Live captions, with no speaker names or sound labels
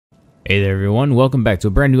Hey there everyone, welcome back to a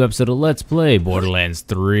brand new episode of Let's Play Borderlands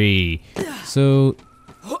 3. So,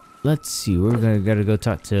 let's see, we're gotta go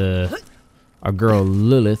talk to our girl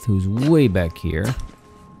Lilith, who's way back here.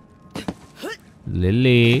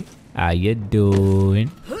 Lily, how you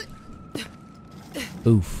doing?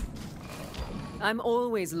 Oof. I'm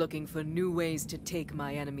always looking for new ways to take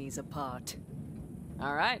my enemies apart.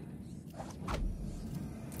 Alright.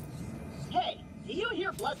 Hey, do you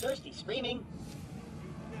hear bloodthirsty screaming?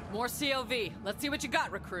 More COV. Let's see what you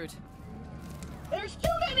got, recruit. There's too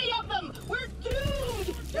many of them! We're doomed!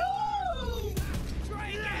 Doomed!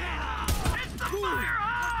 Yeah! It's the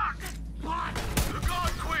Firehawk! What? The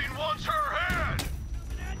God Queen wants her head!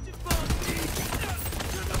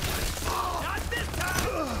 Not this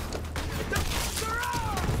time!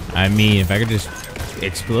 I mean, if I could just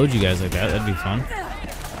explode you guys like that, that'd be fun.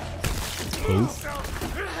 Poof.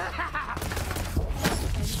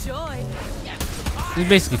 Enjoy. This is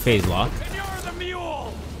basically phase lock. And you're the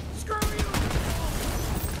mule! Screw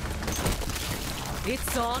you!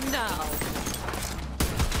 It's on now.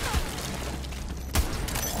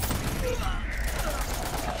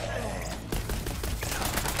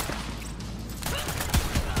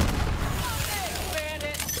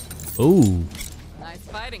 Bandit. Ooh, Nice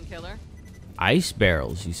fighting, killer. ice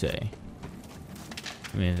barrels, you say?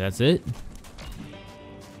 I mean, that's it.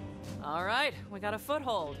 All right, we got a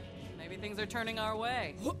foothold. Maybe things are turning our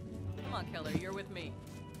way. Come on, killer, you're with me.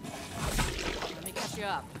 Let me catch you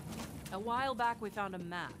up. A while back, we found a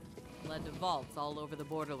map. Led to vaults all over the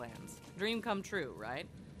Borderlands. Dream come true, right?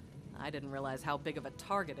 I didn't realize how big of a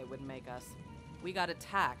target it would make us. We got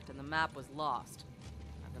attacked and the map was lost.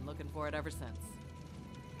 I've been looking for it ever since.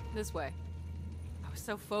 This way. I was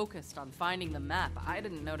so focused on finding the map, I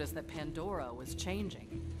didn't notice that Pandora was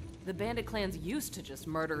changing. The bandit clans used to just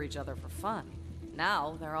murder each other for fun.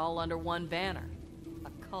 Now, they're all under one banner. A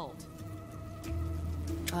cult.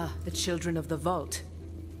 Ah, the Children of the Vault.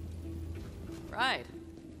 Right.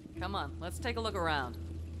 Come on, let's take a look around.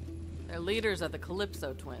 Their leaders are the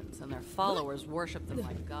Calypso twins, and their followers worship them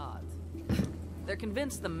like gods. They're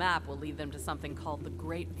convinced the map will lead them to something called the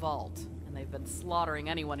Great Vault, and they've been slaughtering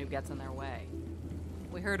anyone who gets in their way.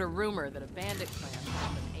 We heard a rumor that a bandit clan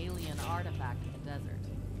found an alien artifact in the desert.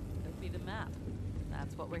 Could be the map.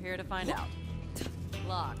 That's what we're here to find out.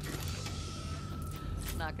 Locked.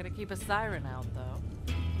 Not gonna keep a siren out, though.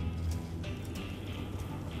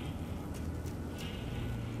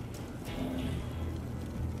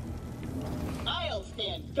 I'll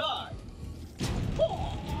stand guard!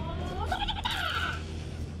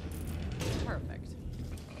 Perfect.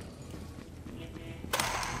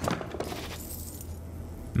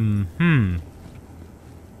 Mm-hmm.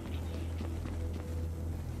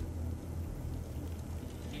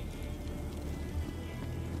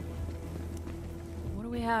 What do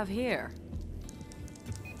we have here?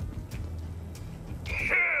 Kill!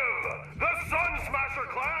 The Sun Smasher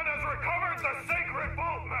clan has recovered the sacred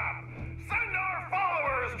vault map! Send our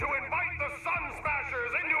followers to invite the Sun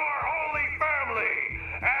Smashers into our holy family!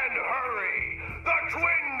 And hurry! The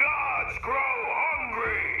twin gods grow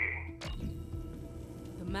hungry!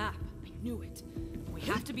 The map. I knew it. We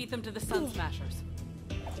have to beat them to the Sun Smashers.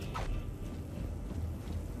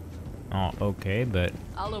 Oh, okay, but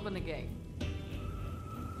I'll open the gate.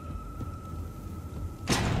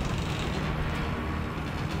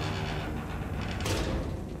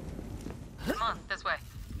 Come on, this way.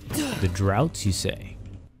 the droughts, you say?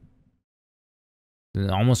 It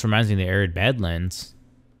almost reminds me of the arid Badlands.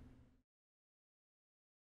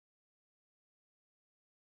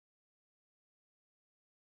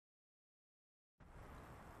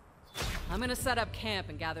 I'm gonna set up camp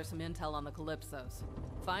and gather some intel on the Calypsos.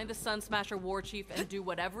 Find the Sun Smasher War-chief and do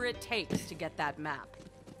whatever it takes to get that map.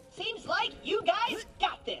 Seems like you guys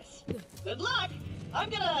got this. Good luck! I'm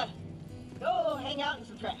gonna go hang out in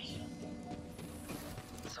some trash.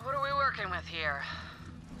 So what are we working with here?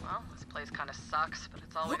 Well, this place kind of sucks, but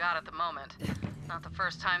it's all we got at the moment. Not the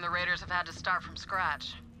first time the raiders have had to start from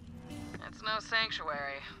scratch. It's no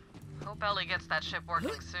sanctuary. Hope Ellie gets that ship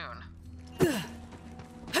working soon.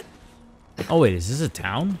 Oh wait, is this a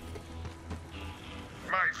town?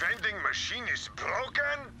 My vending machine is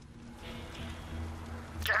broken?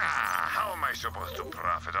 Ah, how am I supposed to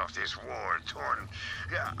profit off this war-torn...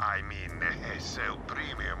 sell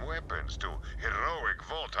premium weapons to heroic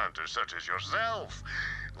vault hunters such as yourself?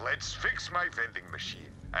 Let's fix my vending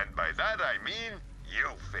machine. And by that I mean, you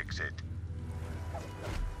fix it.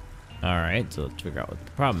 Alright, so let's figure out what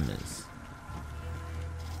the problem is.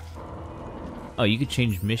 Oh, you could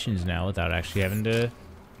change missions now without actually having to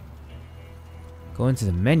go into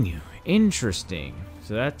the menu. Interesting.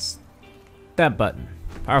 So that's that button.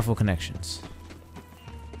 Powerful connections.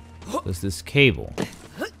 There's this cable.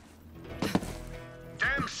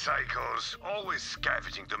 Damn psychos, always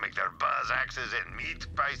scavenging to make their buzz axes and meat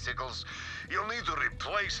bicycles. You'll need to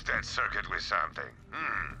replace that circuit with something.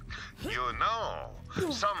 You know,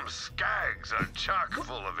 some Skags are chock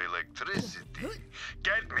full of electricity.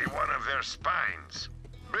 Get me one of their spines.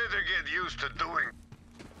 Better get used to doing...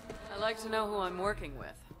 I like to know who I'm working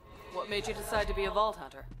with. What made you decide to be a vault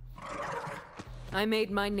hunter? I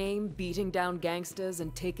made my name beating down gangsters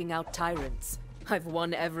and taking out tyrants. I've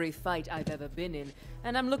won every fight I've ever been in,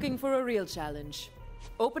 and I'm looking for a real challenge.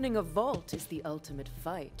 Opening a vault is the ultimate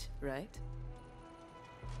fight, right?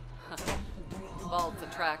 Vaults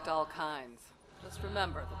attract all kinds. Just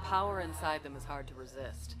remember, the power inside them is hard to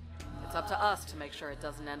resist. It's up to us to make sure it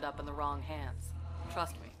doesn't end up in the wrong hands.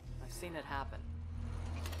 Trust me, I've seen it happen.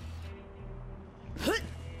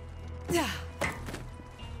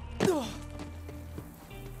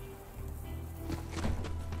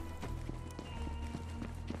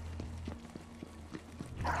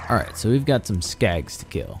 Alright, so we've got some Skags to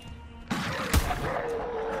kill.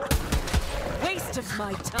 Waste of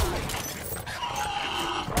my time.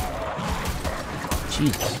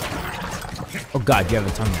 Jesus. Oh god, you have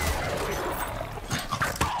a tongue now.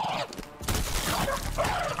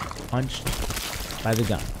 Punched by the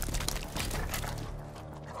gun.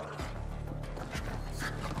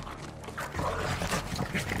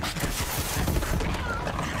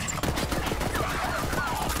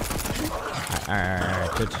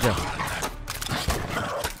 Alright, go to jail.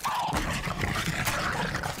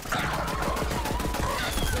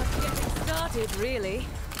 Started, really.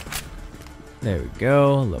 There we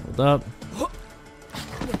go, leveled up.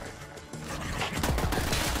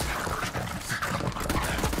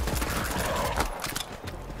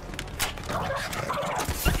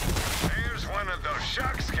 There's one of those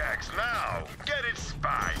shock Skags now. Get its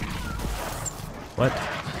spine. What?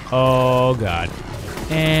 Oh god.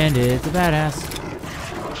 And it's a badass.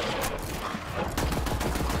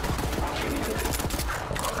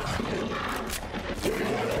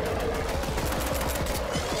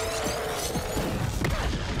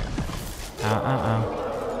 Ow.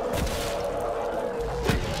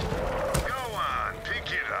 Go on,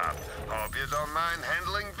 pick it up. Hope you don't mind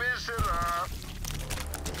handling viscera.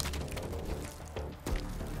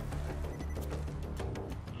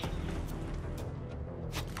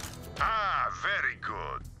 Ah, very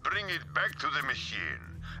good. Bring it back to the machine.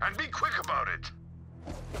 And be quick about it.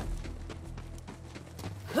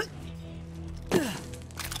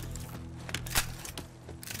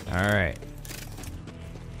 Alright.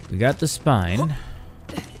 We got the spine.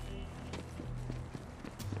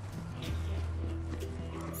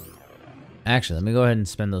 Actually, let me go ahead and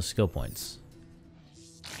spend those skill points.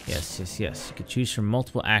 Yes. You can choose from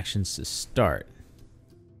multiple actions to start.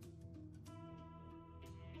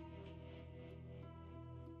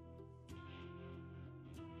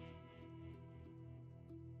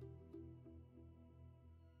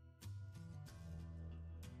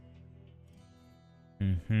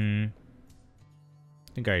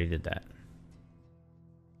 I think I already did that.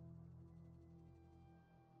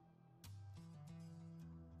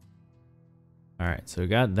 Alright, so we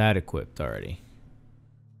got that equipped already.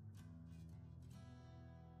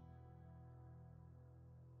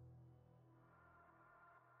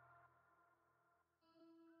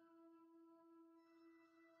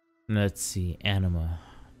 Let's see, Anima.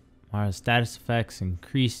 Mara's status effects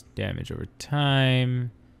increase damage over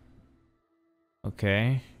time.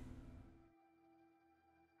 Okay.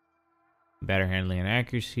 Better handling and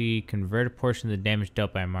accuracy. Convert a portion of the damage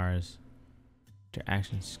dealt by Mara's to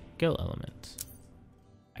action skill element.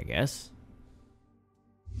 I guess.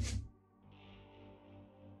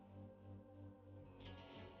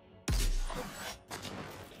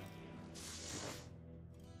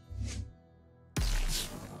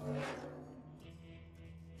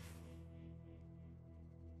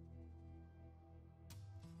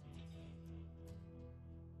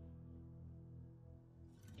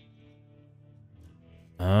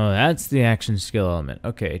 Oh, that's the action skill element.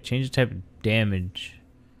 Okay, change the type of damage.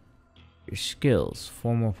 Your skills.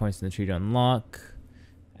 4 more points in the tree to unlock.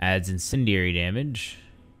 Adds incendiary damage.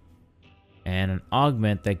 And an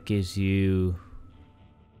augment that gives you...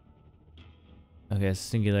 Okay,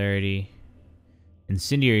 singularity.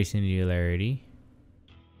 Incendiary singularity.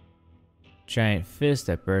 Giant fist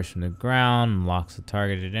that bursts from the ground. Locks the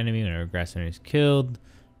targeted enemy whenever grass enemy is killed.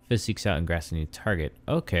 Fist seeks out and grasps a new target.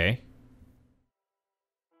 Okay.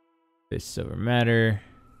 This silver matter.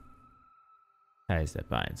 Ties that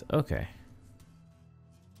binds. Okay.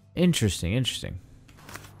 Interesting.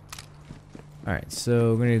 Alright,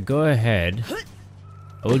 so we're going to go ahead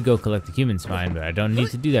I would go collect the human spine, but I don't need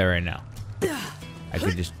to do that right now. I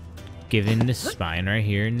could just give him this spine right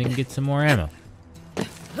here and then get some more ammo. Okay,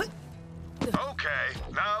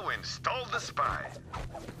 now install the spine.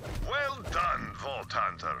 Well done, Vault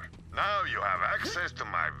Hunter. Now you have access to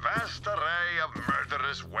my vast array of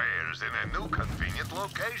murderous wares in a new convenient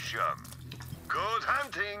location. Good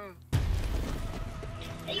hunting!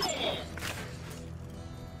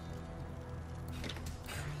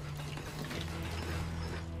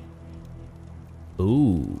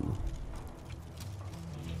 Ooh.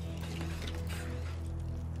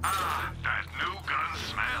 Ah, that new gun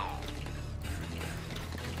smell.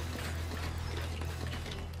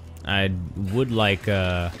 I would like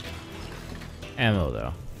ammo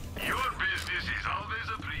though. Your business is always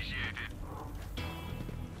appreciated.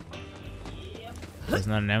 That's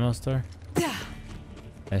not an ammo store?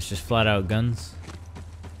 That's just flat out guns.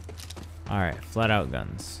 Alright, flat out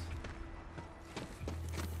guns.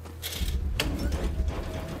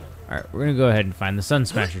 Alright, we're gonna go ahead and find the Sun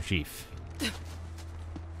Smasher Chief.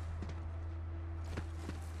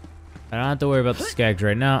 I don't have to worry about the Skags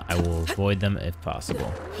right now. I will avoid them if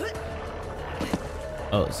possible.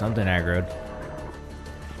 Oh, something aggroed.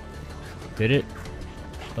 Did it?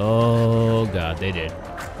 Oh god, they did.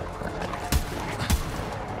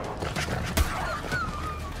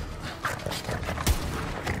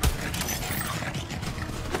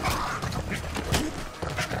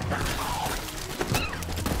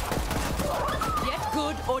 Get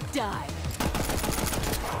good or die.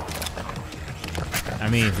 I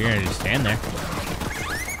mean, if you're gonna just stand there.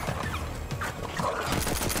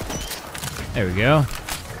 There we go.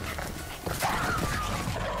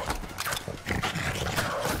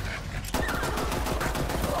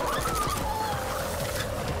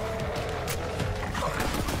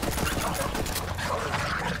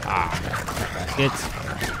 Baskets.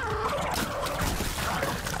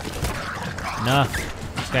 Enough,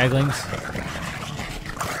 Skaglings.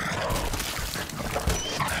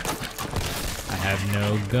 I have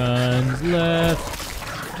no guns left.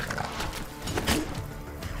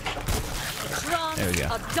 Drunk, There we go.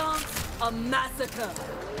 a dance, a massacre.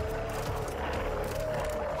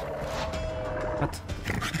 What?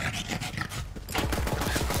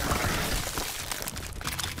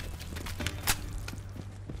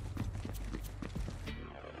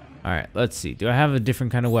 Alright, let's see. Do I have a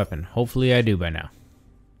different kind of weapon? Hopefully I do by now.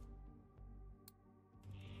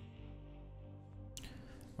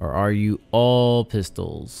 Or are you all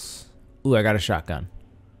pistols? Ooh, I got a shotgun.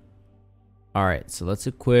 Alright, so let's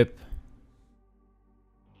equip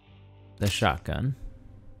the shotgun.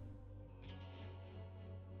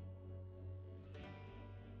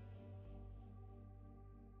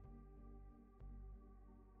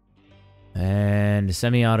 And a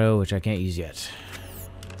semi-auto, which I can't use yet.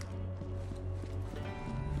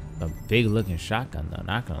 A big looking shotgun though,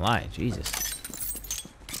 not gonna lie, Jesus.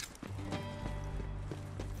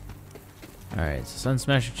 Alright, so Sun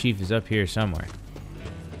Smasher Chief is up here somewhere.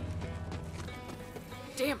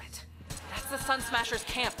 Damn it. That's the Sun Smasher's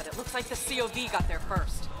camp, but it looks like the COV got there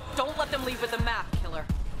first. Don't let them leave with the map, killer.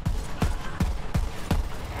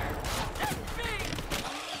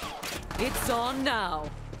 It's on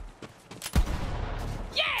now.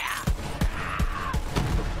 Yeah!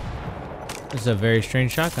 This is a very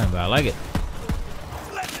strange shotgun, but I like it.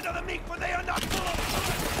 Blessed are the meek, for they are not full of...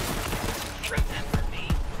 Remember me,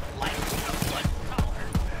 like the blood power.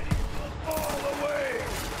 All away!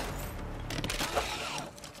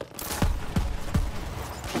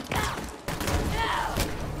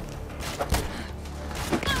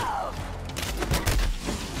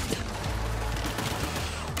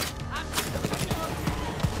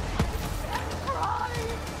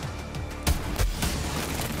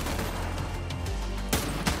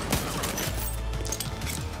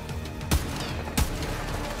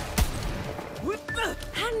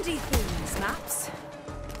 Handy things, maps.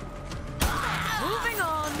 Moving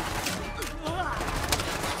on.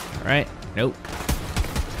 Alright, nope.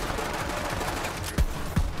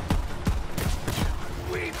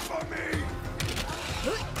 Wait for me!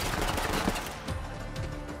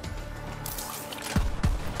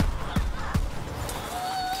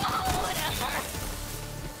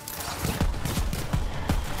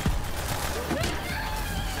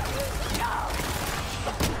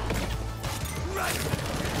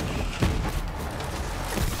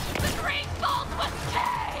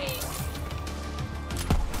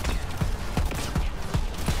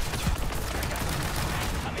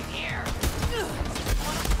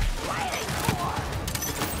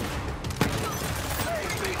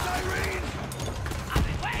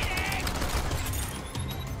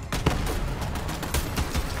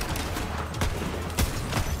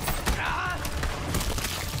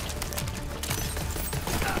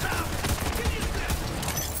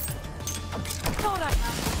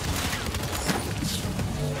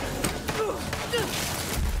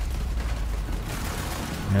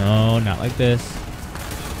 No, not like this.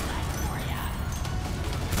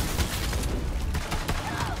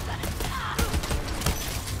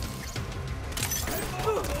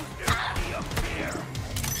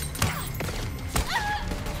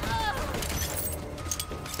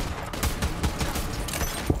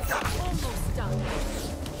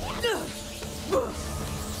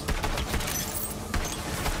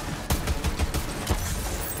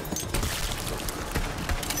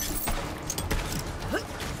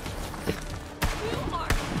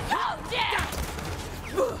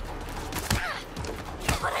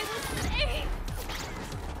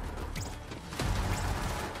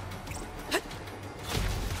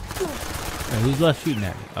 Who's left shooting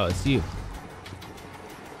at me? Oh, it's you.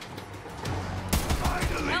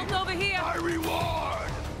 Help over here! My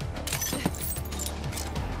reward!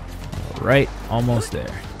 Right, almost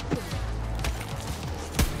there.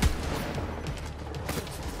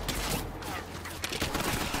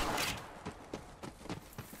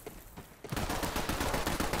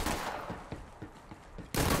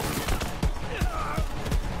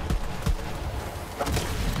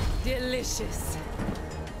 Delicious.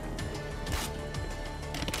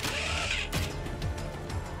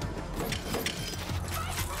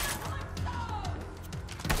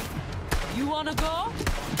 You wanna go?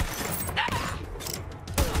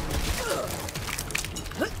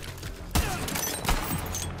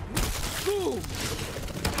 Boom!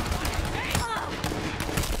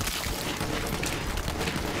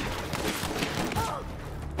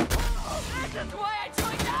 This is why I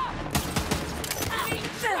joined up!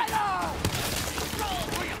 Roll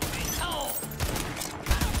for your big toe!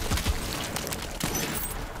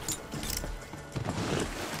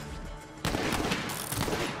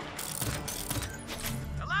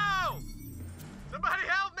 Hello? Somebody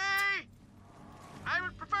help me! I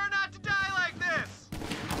would prefer not to die like this!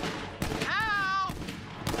 Help!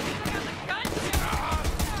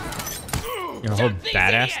 Your whole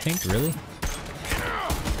badass tank, really? Is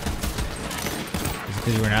it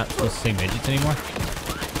because we're not supposed to say midgets anymore?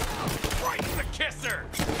 Right in the kisser!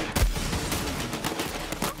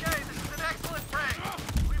 Okay, this is an excellent prank.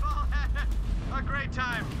 We've all had a great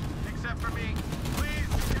time, except for me. Please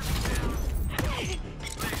get me down. Please.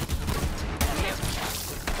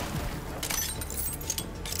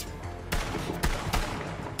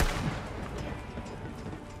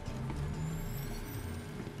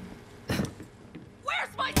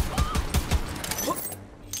 Where's my spot?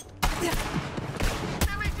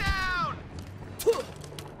 Get me down!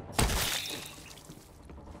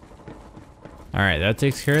 Alright, that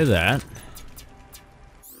takes care of that.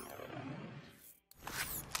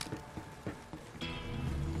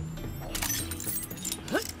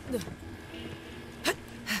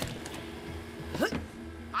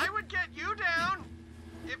 I would get you down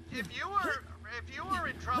if you were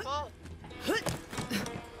in trouble.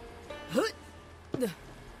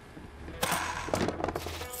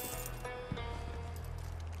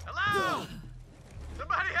 Hello?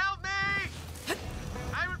 Somebody help me!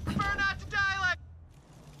 I would prefer not to die like.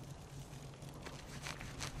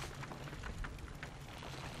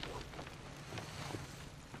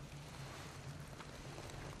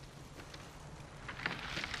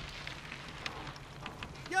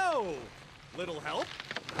 Yo! Little help?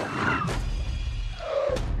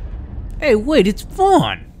 Hey, wait, it's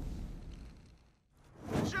Vaughn!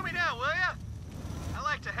 Shoot me down, will ya? I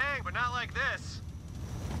like to hang, but not like this.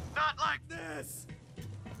 Not like this!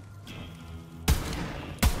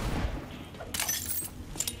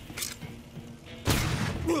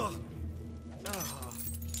 Ugh.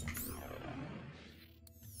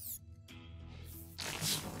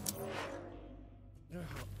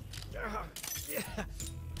 Yeah.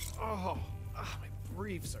 Oh, my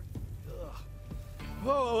briefs are. Ugh.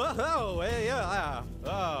 Oh, hey, yeah.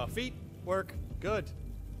 Feet work good.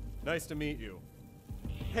 Nice to meet you.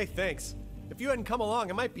 Hey, thanks. If you hadn't come along,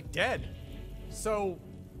 I might be dead. So,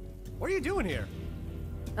 what are you doing here?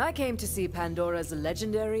 I came to see Pandora's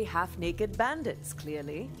legendary half-naked bandits,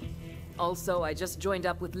 clearly. Also, I just joined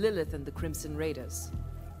up with Lilith and the Crimson Raiders.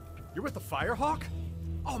 You're with the Firehawk?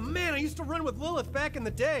 Oh man, I used to run with Lilith back in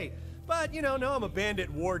the day. But, you know, now I'm a Bandit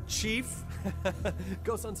War-chief.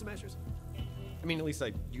 Go Sun Smashers. I mean, at least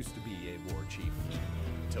I used to be a war-chief.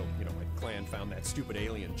 Until, you know, my clan found that stupid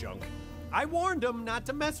alien junk. I warned them not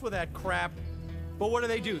to mess with that crap. But what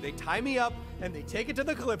do? They tie me up and they take it to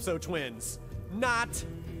the Calypso twins. Not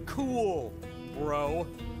cool, bro.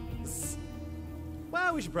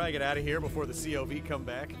 Well, we should probably get out of here before the COV come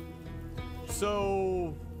back.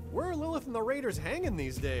 So, where are Lilith and the Raiders hanging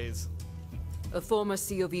these days? A former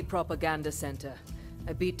COV propaganda center.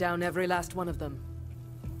 I beat down every last one of them.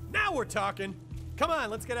 Now we're talking! Come on,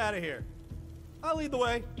 let's get out of here. I'll lead the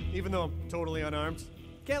way, even though I'm totally unarmed.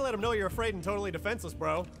 Can't let them know you're afraid and totally defenseless,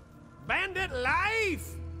 bro. Bandit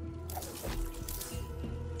life!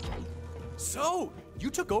 So, you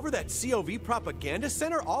took over that COV propaganda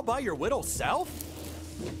center all by your little self?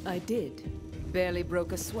 I did. Barely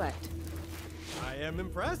broke a sweat. I am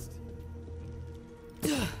impressed.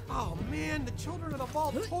 Oh man, the children of the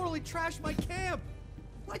vault totally trashed my camp.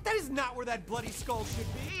 Like, that is not where that bloody skull should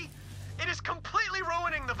be. It is completely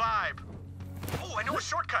ruining the vibe. Oh, I know a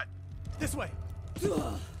shortcut. This way.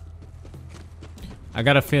 I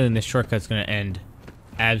got a feeling this shortcut's gonna end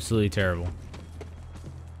absolutely terrible.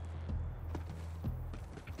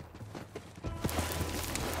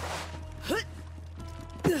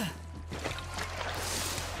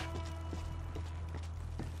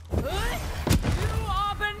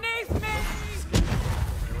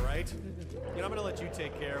 I'm gonna let you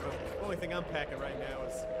take care of him. The only thing I'm packing right now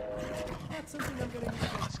is not something I'm gonna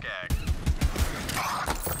use. Skag.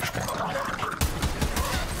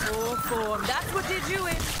 Full form. That's what did you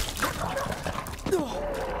in.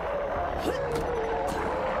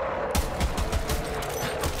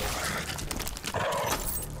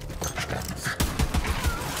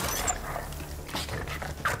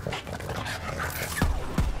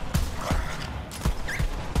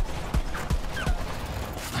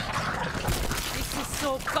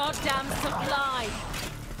 Goddamn supply.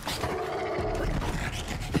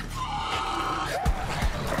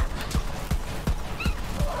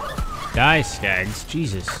 Die, Skags.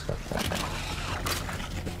 Jesus.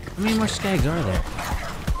 How many more Skags are there?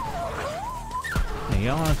 Hey,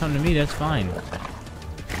 y'all want to come to me? That's fine.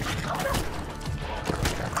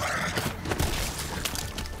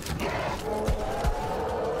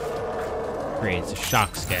 Great, it's a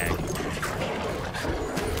shock Skag.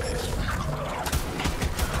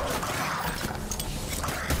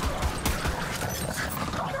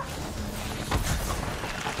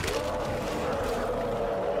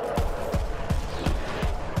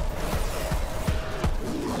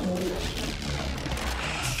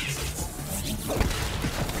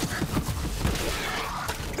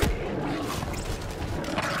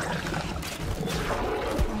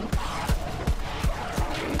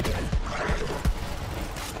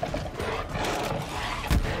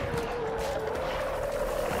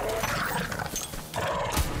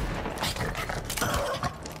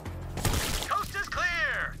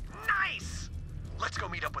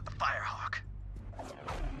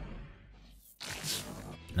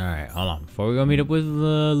 Alright, hold on. Before we go meet up with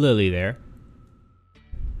Lily there.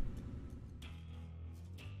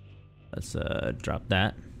 Let's drop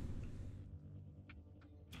that.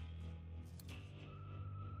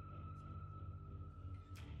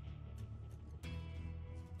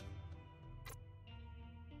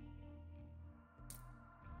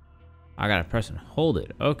 I gotta press and hold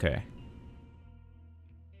it. Okay.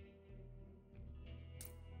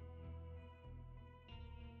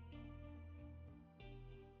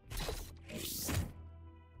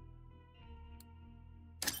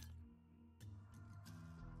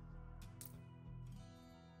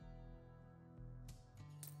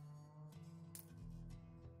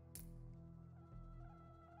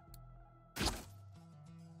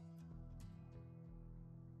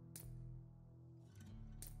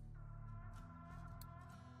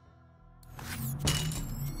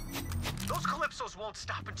 Won't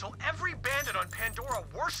stop until every bandit on Pandora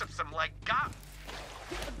worships them like God.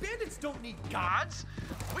 Bandits don't need gods.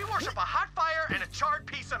 We worship a hot fire and a charred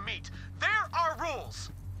piece of meat. There are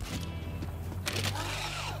rules.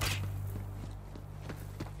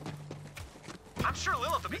 I'm sure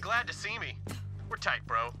Lilith will be glad to see me. We're tight,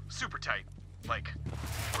 bro. Super tight. Like,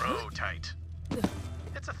 bro tight.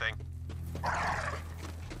 It's a thing.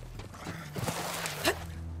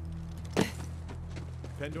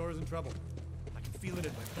 Pandora's in trouble. Feel it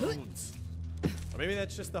in my bones. Or maybe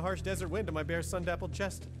that's just the harsh desert wind on my bare sun-dappled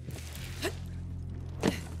chest.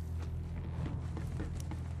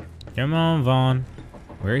 Come on, Vaughn.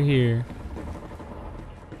 We're here.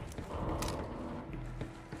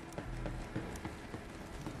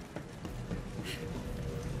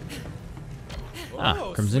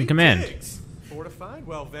 Crimson Command. Digs. Fortified,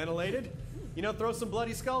 well ventilated. You know, throw some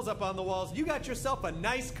bloody skulls up on the walls. You got yourself a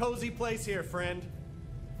nice, cozy place here, friend.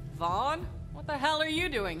 Vaughn? What the hell are you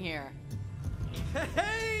doing here?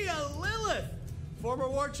 Hey, Lilith! Former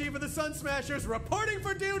war-chief of the Sun Smashers, reporting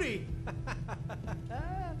for duty!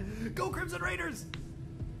 Go Crimson Raiders!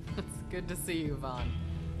 It's good to see you, Vaughn.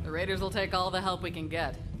 The Raiders will take all the help we can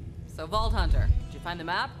get. So, Vault Hunter, did you find the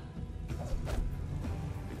map?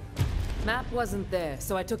 Map wasn't there,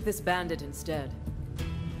 so I took this bandit instead.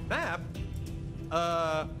 Map?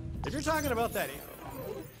 If you're talking about that...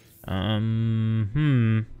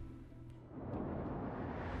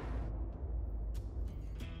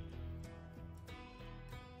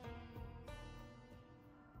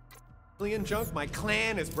 alien junk, my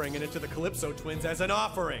clan is bringing it to the Calypso twins as an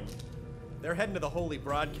offering. They're heading to the Holy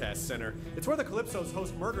Broadcast Center. It's where the Calypsos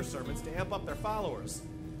host murder sermons to amp up their followers.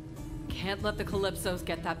 Can't let the Calypsos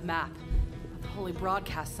get that map. The Holy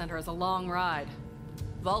Broadcast Center is a long ride.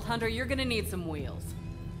 Vault Hunter, you're gonna need some wheels.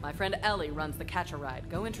 My friend Ellie runs the Catch-A-Ride.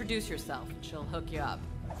 Go introduce yourself. She'll hook you up.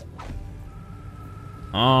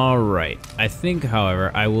 Alright. I think,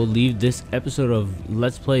 however, I will leave this episode of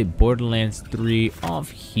Let's Play Borderlands 3 off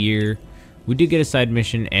here. We did get a side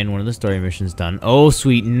mission and one of the story missions done. Oh,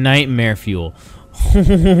 sweet nightmare fuel.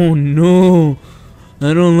 Oh, no.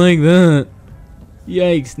 I don't like that.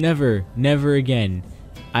 Yikes. Never. Never again.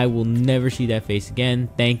 I will never see that face again.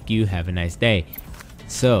 Thank you. Have a nice day.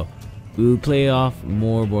 So, we will play off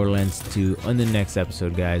more Borderlands 2 on the next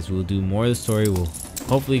episode, guys. We'll do more of the story. We'll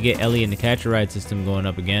hopefully get Ellie and the Catch-A-Ride system going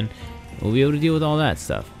up again. We'll be able to deal with all that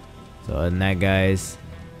stuff. So, other than that, guys...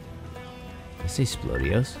 Let's say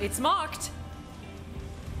Splodios. It's marked.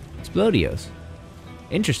 Splodios.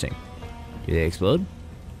 Interesting. Do they explode?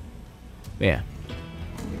 But yeah.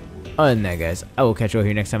 Other than that, guys, I will catch you all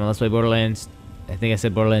here next time on Let's Play Borderlands. I think I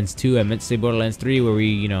said Borderlands 2. I meant to say Borderlands 3, where we,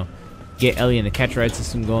 you know, get Ellie and the Catch-A-Ride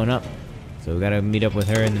system going up. So we gotta meet up with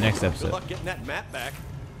her in the next episode. Good luck getting that map back.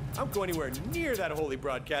 I'm going anywhere near that Holy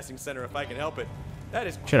Broadcasting Center if I can help it. That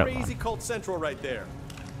is crazy cult central right there.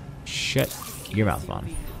 Shut your mouth,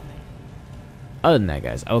 Vaughn. Other than that,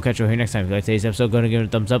 guys, I will catch you all here next time. If you like today's episode, go ahead and give it a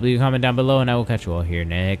thumbs up, leave a comment down below, and I will catch you all here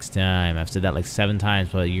next time. I've said that like 7 times,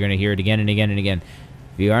 but you're going to hear it again and again and again.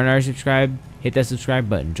 If you aren't already subscribed, hit that subscribe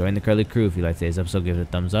button. Join the Curly Crew. If you like today's episode, give it a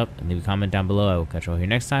thumbs up, and leave a comment down below. I will catch you all here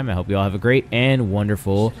next time. I hope you all have a great and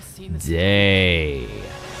wonderful day.